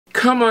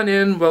Come on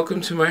in, welcome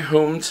to my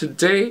home.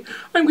 Today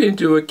I'm going to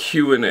do a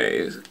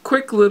Q&A.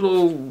 Quick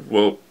little,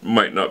 well,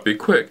 might not be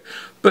quick,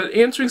 but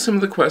answering some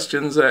of the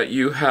questions that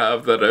you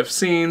have that I've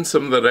seen,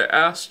 some that I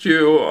asked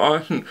you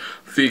on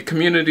the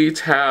community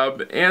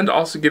tab, and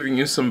also giving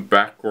you some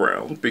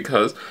background,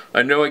 because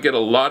I know I get a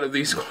lot of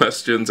these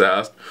questions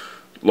asked,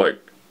 like,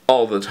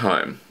 all the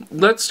time.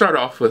 Let's start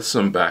off with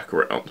some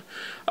background.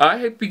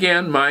 I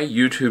began my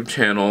YouTube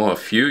channel a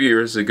few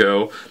years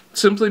ago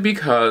simply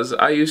because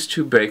I used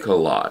to bake a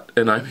lot,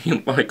 and I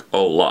mean like a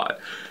lot.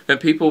 And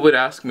people would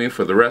ask me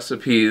for the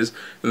recipes,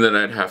 and then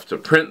I'd have to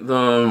print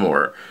them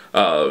or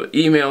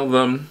email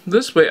them.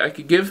 This way I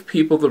could give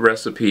people the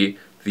recipe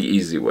the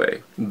easy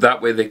way.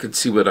 That way they could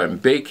see what I'm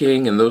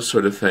baking and those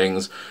sort of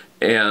things,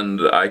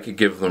 and I could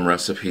give them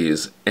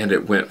recipes, and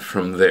it went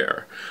from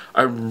there.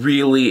 I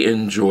really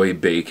enjoy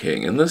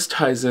baking, and this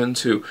ties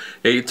into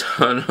a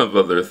ton of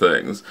other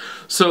things.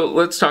 So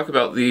let's talk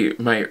about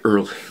my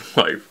early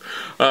life.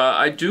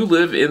 I do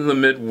live in the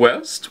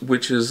Midwest,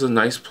 which is a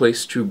nice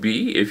place to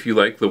be if you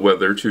like the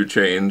weather to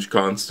change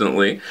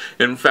constantly.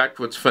 In fact,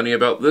 what's funny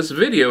about this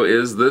video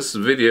is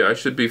I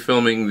should be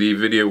filming the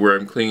video where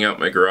I'm cleaning out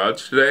my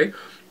garage today,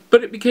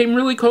 but it became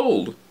really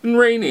cold and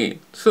rainy,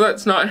 so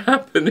that's not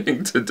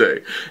happening today.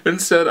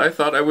 Instead, I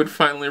thought I would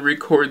finally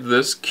record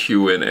this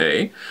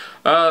Q&A.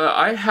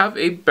 I have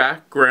a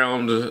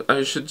background.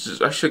 I should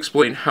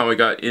explain how I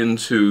got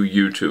into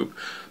YouTube.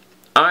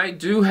 I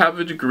do have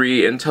a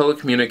degree in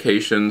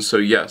telecommunications, so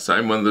yes,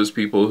 I'm one of those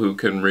people who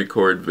can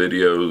record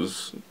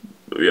videos,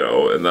 you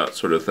know, and that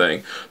sort of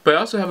thing. But I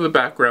also have a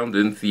background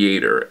in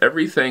theater.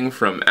 Everything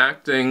from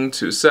acting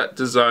to set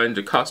design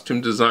to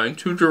costume design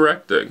to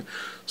directing.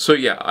 So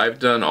yeah, I've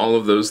done all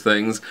of those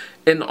things,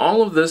 and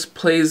all of this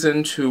plays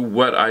into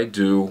what I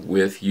do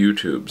with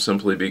YouTube,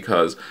 simply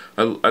because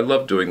I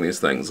love doing these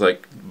things.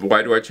 Like,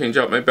 why do I change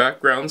out my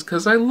backgrounds?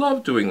 Because I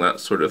love doing that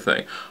sort of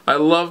thing. I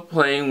love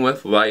playing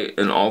with light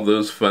and all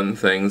those fun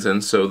things,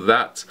 and so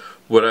that's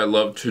what I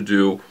love to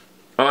do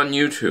on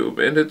YouTube.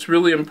 And it's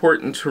really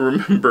important to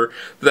remember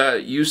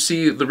that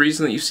the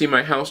reason that you see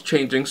my house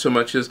changing so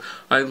much is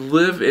I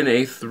live in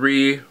a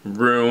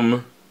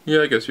 3-room,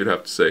 yeah, I guess you'd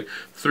have to say,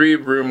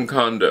 3-room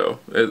condo.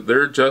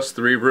 They're just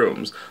 3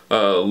 rooms.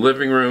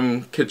 Living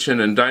room, kitchen,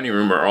 and dining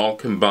room are all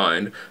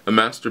combined. A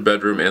master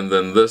bedroom, and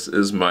then this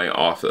is my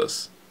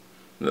office.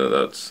 No,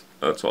 that's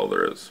all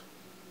there is.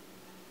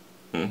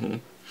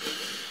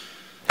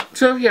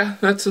 So yeah,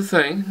 that's the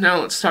thing. Now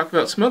let's talk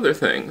about some other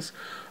things.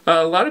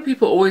 A lot of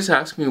people always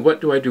ask me,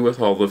 what do I do with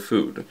all the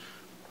food?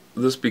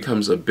 This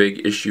becomes a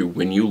big issue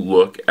when you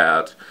look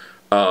at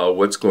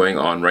what's going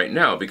on right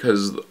now,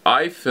 because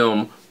I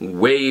film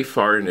way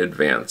far in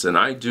advance, and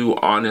I do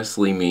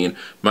honestly mean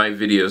my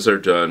videos are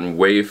done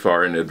way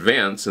far in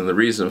advance, and the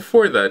reason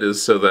for that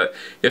is so that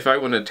if I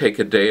want to take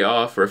a day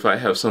off or if I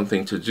have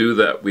something to do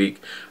that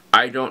week,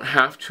 I don't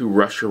have to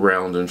rush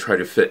around and try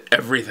to fit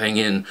everything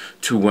in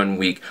to 1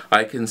 week.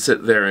 I can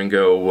sit there and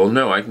go, well,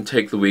 no, I can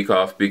take the week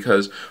off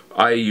because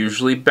I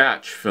usually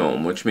batch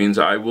film, which means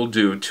I will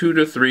do 2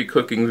 to 3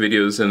 cooking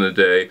videos in a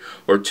day,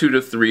 or 2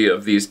 to 3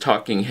 of these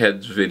talking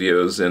heads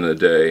videos in a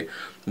day.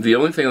 The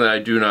only thing that I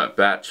do not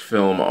batch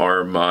film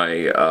are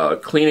my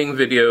cleaning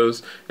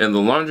videos, and the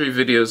laundry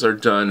videos are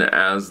done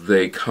as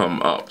they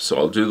come up. So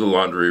I'll do the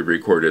laundry,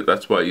 record it.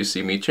 That's why you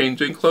see me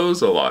changing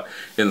clothes a lot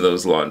in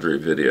those laundry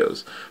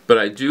videos. But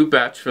I do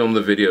batch film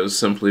the videos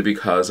simply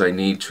because I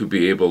need to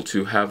be able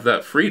to have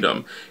that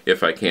freedom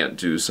if I can't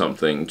do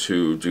something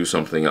to do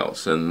something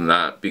else, and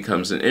that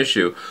becomes an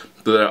issue.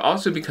 But it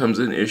also becomes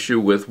an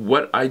issue with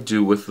what I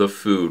do with the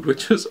food,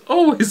 which is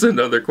always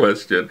another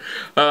question.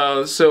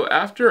 So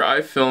after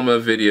I film a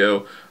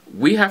video,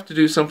 we have to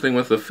do something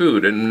with the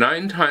food, and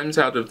 9 times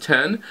out of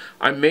 10,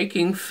 I'm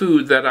making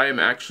food that I am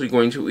actually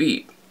going to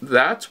eat.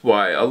 That's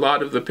why a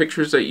lot of the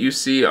pictures that you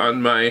see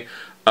on my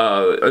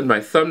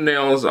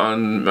thumbnails,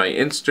 on my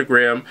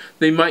Instagram,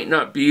 they might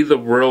not be the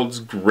world's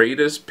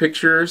greatest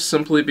pictures,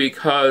 simply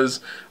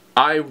because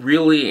I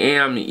really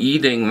am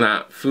eating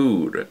that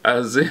food,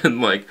 as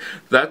in, like,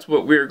 that's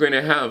what we're going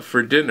to have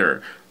for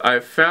dinner. I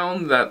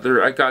found that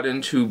I got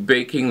into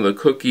baking the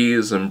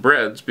cookies and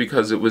breads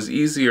because it was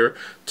easier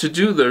to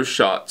do those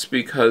shots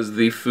because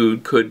the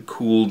food could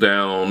cool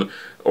down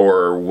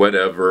or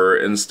whatever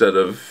instead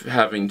of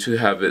having to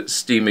have it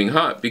steaming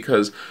hot,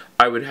 because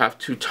I would have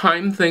to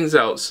time things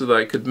out so that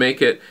I could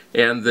make it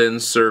and then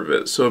serve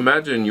it. So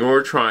imagine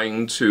you're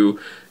trying to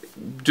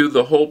do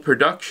the whole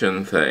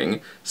production thing,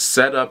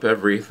 set up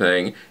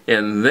everything,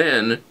 and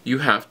then you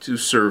have to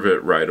serve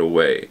it right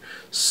away.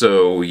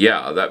 So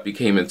yeah, that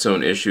became its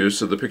own issue,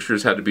 so the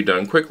pictures had to be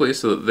done quickly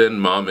so that then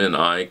Mom and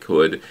I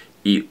could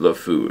eat the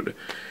food.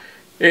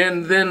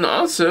 And then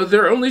also,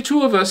 there are only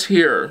 2 of us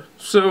here,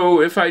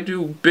 so if I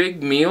do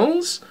big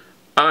meals,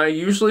 I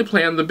usually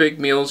plan the big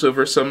meals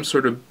over some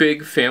sort of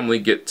big family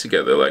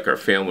get-together, like our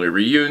family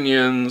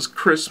reunions,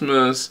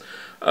 Christmas,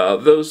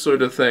 those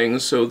sort of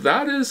things. So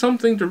that is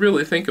something to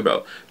really think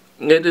about.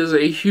 It is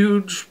a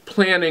huge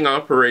planning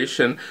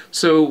operation,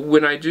 so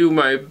when I do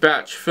my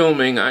batch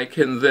filming, I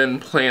can then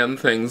plan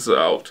things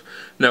out.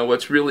 Now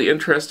what's really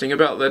interesting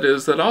about that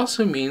is that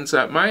also means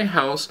that my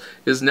house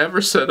is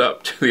never set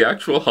up to the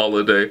actual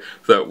holiday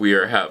that we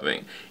are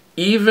having.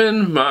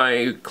 Even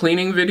my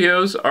cleaning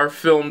videos are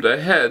filmed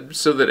ahead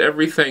so that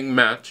everything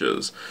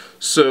matches.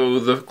 So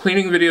the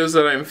cleaning videos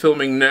that I'm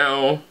filming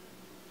now,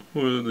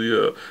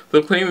 the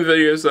cleaning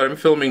videos that I'm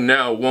filming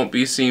now won't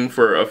be seen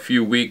for a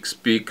few weeks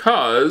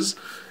because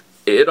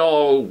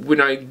when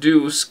I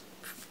do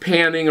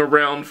panning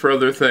around for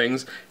other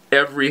things,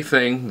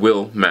 everything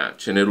will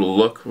match and it'll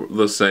look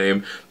the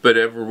same. But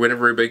when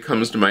everybody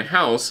comes to my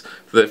house,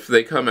 if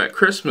they come at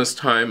Christmas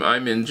time,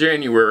 I'm in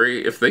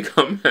January. If they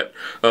come at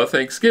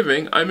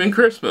Thanksgiving, I'm in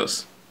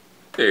Christmas.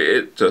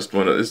 It's just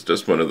one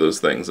of those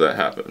things that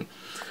happen.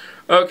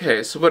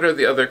 Okay, so what are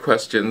the other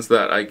questions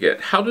that I get?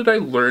 How did I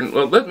learn?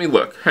 Well, let me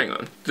look. Hang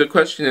on. The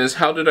question is,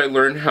 how did I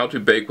learn how to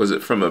bake? Was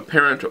it from a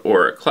parent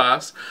or a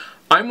class?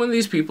 I'm one of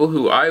these people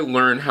who I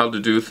learn how to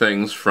do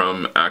things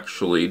from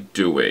actually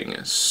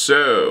doing.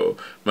 So,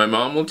 my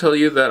mom will tell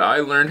you that I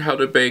learned how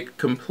to bake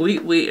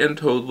completely and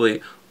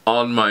totally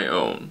on my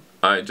own.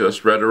 I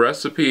just read a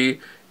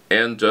recipe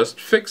and just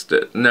fixed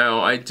it.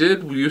 Now, I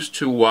did used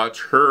to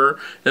watch her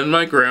and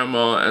my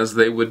grandma as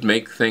they would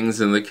make things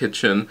in the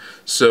kitchen,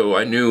 so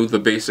I knew the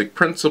basic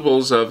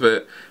principles of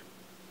it.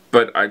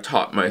 But I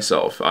taught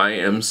myself. I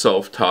am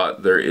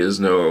self-taught.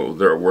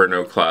 There were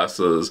no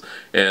classes,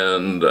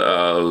 and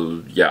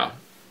yeah,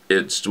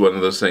 it's one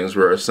of those things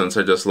where since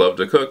I just love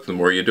to cook, the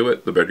more you do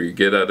it, the better you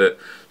get at it.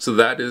 So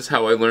that is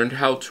how I learned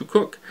how to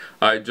cook.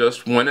 I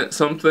just went at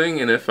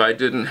something, and if I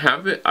didn't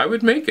have it, I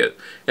would make it.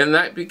 And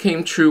that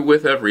became true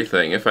with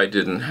everything. If I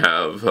didn't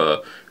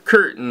have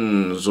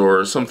curtains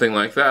or something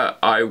like that,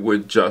 I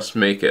would just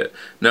make it.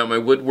 Now my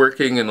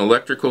woodworking and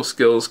electrical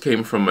skills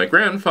came from my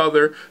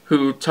grandfather,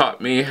 who taught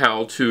me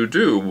how to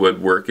do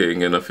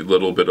woodworking and a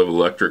little bit of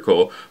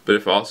electrical, but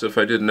if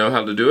I didn't know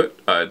how to do it,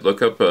 I'd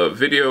look up a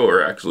video,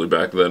 or actually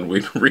back then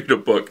we'd read a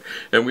book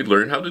and we'd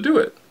learn how to do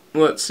it.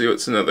 Let's see,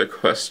 what's another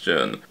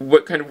question?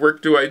 What kind of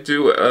work do I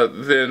do?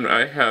 Then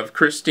I have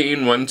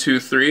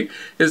Christine123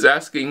 is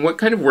asking, what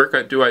kind of work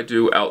do I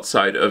do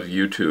outside of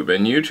YouTube?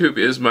 And YouTube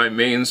is my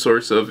main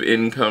source of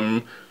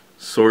income,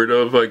 sort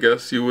of, I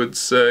guess you would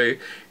say.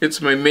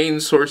 It's my main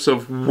source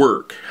of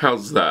work.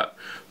 How's that?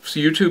 So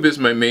YouTube is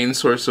my main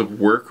source of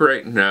work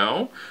right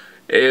now.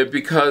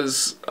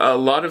 Because a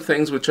lot of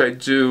things which I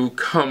do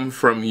come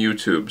from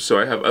YouTube. So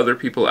I have other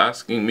people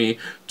asking me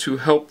to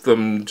help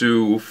them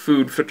do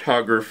food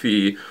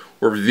photography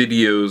or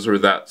videos or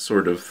that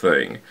sort of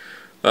thing.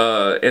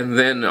 And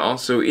then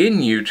also in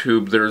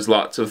YouTube, there's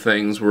lots of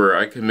things where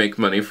I can make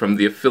money from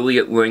the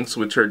affiliate links,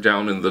 which are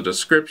down in the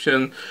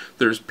description.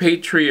 There's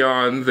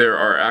Patreon, there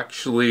are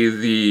actually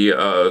the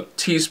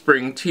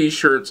Teespring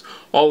t-shirts.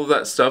 All of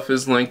that stuff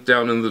is linked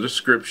down in the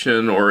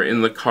description or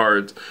in the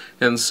cards.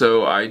 And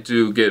so I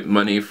do get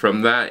money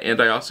from that,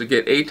 and I also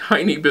get a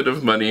tiny bit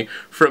of money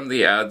from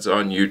the ads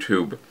on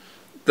YouTube.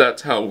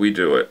 That's how we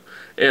do it.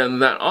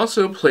 And that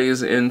also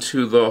plays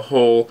into the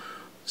whole,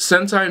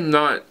 since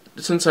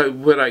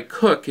what I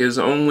cook is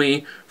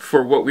only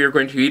for what we are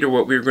going to eat or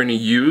what we are going to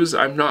use,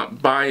 I'm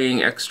not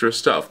buying extra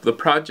stuff. The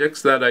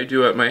projects that I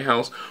do at my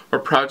house are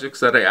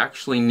projects that I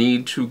actually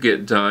need to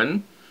get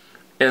done.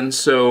 And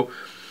so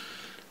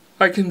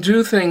I can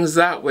do things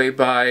that way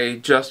by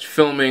just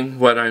filming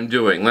what I'm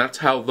doing. That's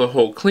how the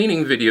whole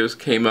cleaning videos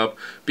came up,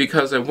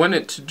 because I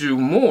wanted to do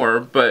more,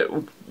 but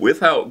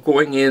without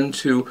going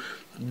into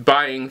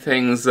buying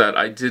things that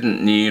I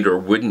didn't need or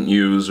wouldn't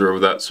use or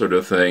that sort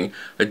of thing.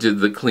 I did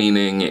the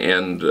cleaning,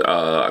 and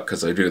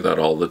because I do that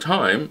all the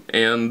time,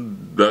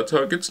 and that's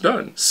how it gets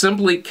done.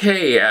 Simply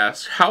K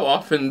asked, how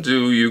often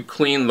do you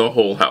clean the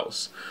whole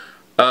house?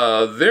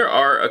 There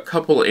are a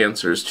couple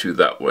answers to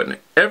that one.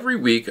 Every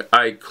week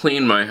I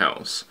clean my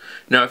house.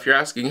 Now if you're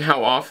asking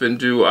how often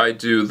do I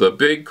do the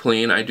big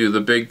clean, I do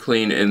the big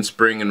clean in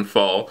spring and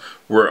fall,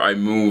 where I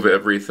move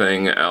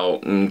everything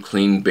out and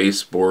clean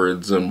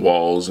baseboards and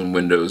walls and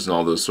windows and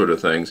all those sort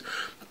of things.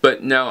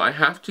 But now I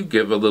have to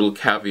give a little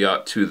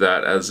caveat to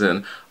that, as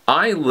in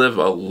I live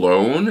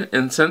alone,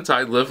 and since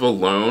I live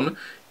alone,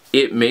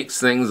 it makes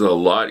things a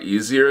lot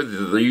easier.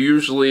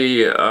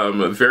 Usually,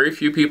 very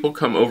few people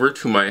come over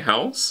to my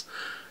house,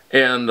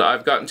 and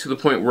I've gotten to the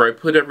point where I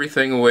put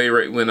everything away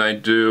right when I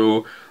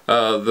do.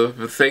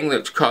 The thing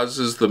that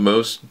causes the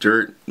most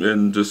dirt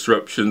and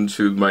disruption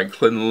to my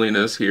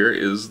cleanliness here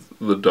is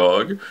the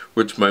dog,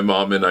 which my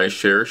mom and I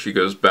share. She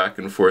goes back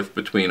and forth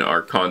between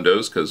our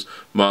condos, because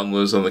Mom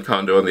lives on the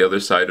condo on the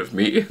other side of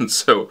me, and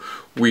so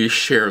we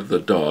share the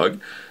dog.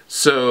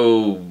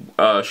 So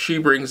she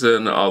brings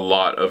in a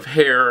lot of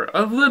hair,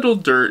 a little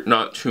dirt,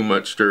 not too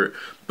much dirt,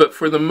 but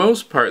for the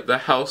most part the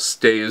house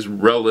stays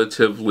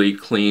relatively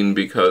clean,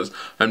 because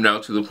I'm now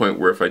to the point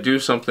where if I do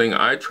something,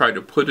 I try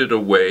to put it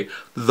away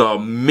the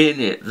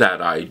minute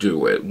that I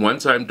do it.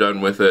 Once I'm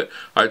done with it,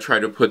 I try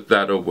to put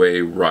that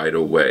away right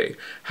away.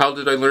 How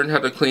did I learn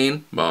how to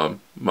clean?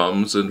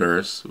 Mom's a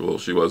nurse. Well,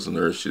 she was a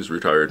nurse, she's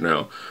retired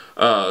now.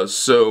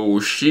 So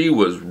she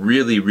was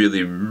really,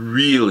 really,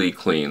 really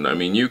clean. I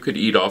mean, you could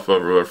eat off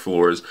of her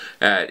floors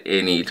at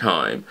any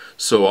time.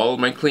 So all of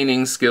my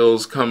cleaning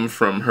skills come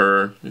from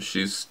her.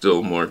 She's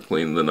still more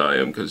clean than I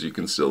am because you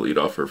can still eat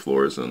off her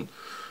floors, and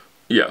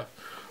yeah.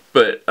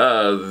 But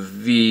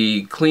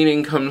the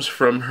cleaning comes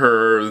from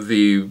her,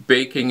 the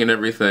baking and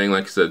everything.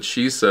 Like I said,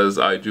 she says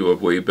I do a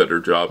way better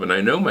job, and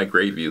I know my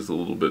gravy is a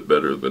little bit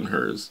better than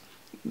hers.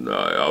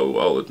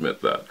 I'll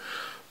admit that.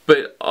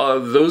 But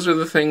those are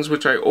the things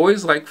which I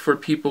always like for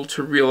people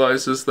to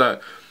realize, is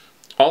that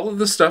all of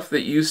the stuff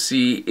that you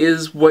see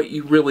is what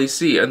you really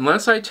see.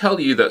 Unless I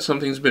tell you that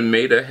something's been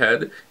made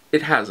ahead,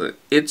 it hasn't.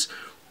 It's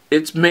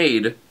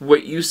made.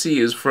 What you see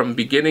is from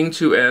beginning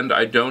to end.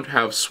 I don't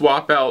have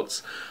swap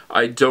outs.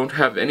 I don't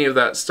have any of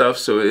that stuff,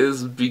 so it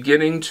is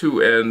beginning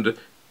to end.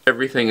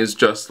 Everything is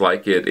just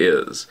like it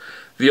is.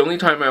 The only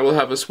time I will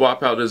have a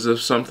swap out is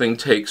if something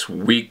takes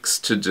weeks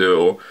to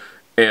do,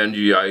 and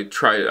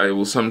I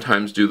will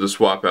sometimes do the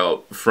swap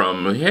out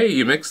from, hey,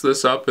 you mix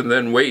this up and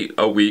then wait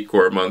a week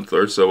or a month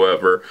or so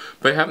ever.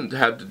 But I haven't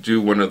had to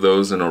do one of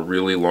those in a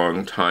really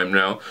long time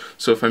now.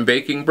 So if I'm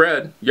baking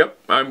bread, yep,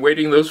 I'm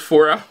waiting those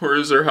 4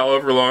 hours or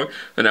however long,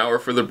 an hour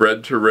for the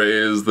bread to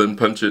raise, then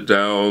punch it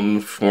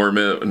down, form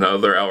it,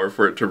 another hour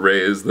for it to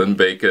raise, then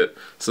bake it.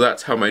 So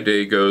that's how my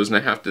day goes, and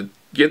I have to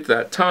get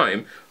that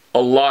time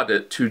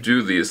allotted to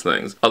do these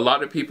things. A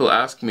lot of people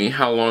ask me,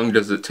 how long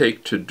does it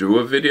take to do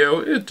a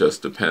video? It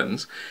just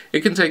depends.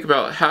 It can take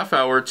about half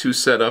hour to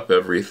set up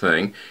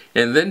everything,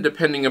 and then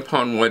depending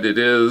upon what it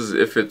is,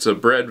 if it's a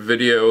bread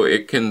video,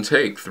 it can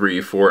take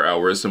 3-4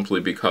 hours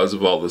simply because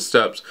of all the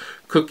steps.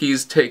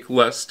 Cookies take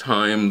less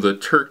time. The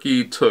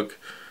turkey took,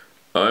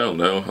 I don't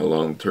know how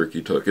long the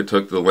turkey took. It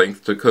took the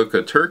length to cook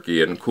a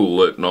turkey and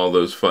cool it and all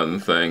those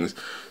fun things.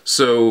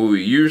 So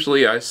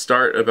usually I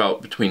start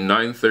about between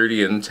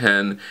 9:30 and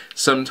 10.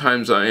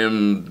 Sometimes I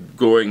am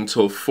going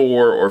till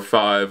 4 or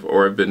 5,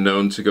 or I've been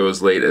known to go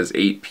as late as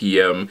 8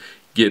 p.m.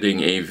 getting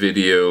 2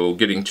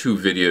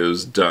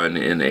 videos done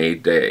in a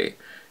day.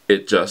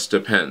 It just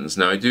depends.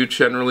 Now I do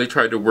generally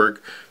try to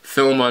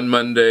film on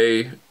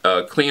Monday,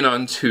 clean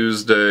on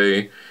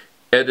Tuesday,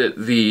 edit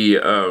the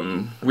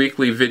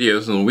weekly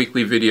videos, and the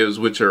weekly videos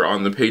which are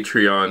on the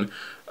Patreon,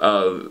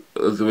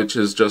 which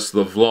is just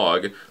the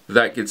vlog,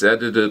 that gets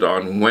edited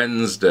on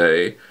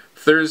Wednesday.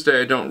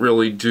 Thursday I don't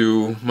really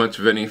do much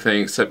of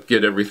anything except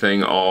get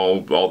everything,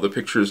 all the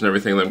pictures and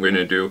everything that I'm going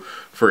to do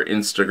for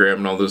Instagram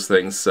and all those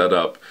things set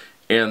up.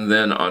 And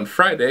then on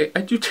Friday,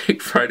 I do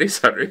take Friday,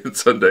 Saturday, and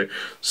Sunday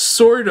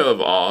sort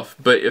of off,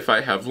 but if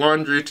I have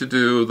laundry to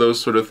do, those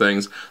sort of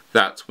things,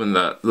 that's when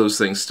those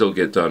things still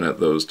get done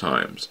at those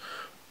times.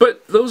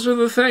 But those are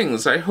the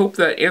things. I hope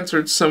that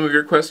answered some of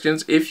your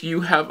questions. If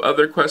you have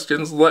other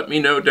questions, let me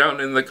know down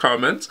in the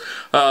comments.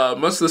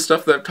 Most of the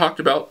stuff that I've talked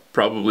about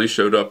probably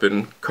showed up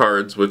in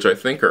cards, which I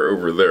think are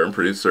over there, I'm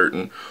pretty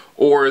certain.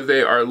 Or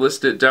they are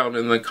listed down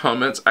in the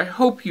comments. I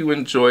hope you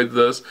enjoyed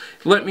this.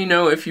 Let me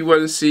know if you want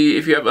to see,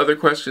 if you have other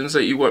questions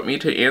that you want me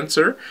to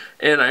answer.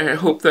 And I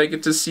hope that I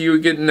get to see you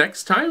again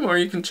next time, or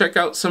you can check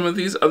out some of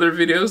these other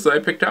videos that I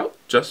picked out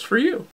just for you.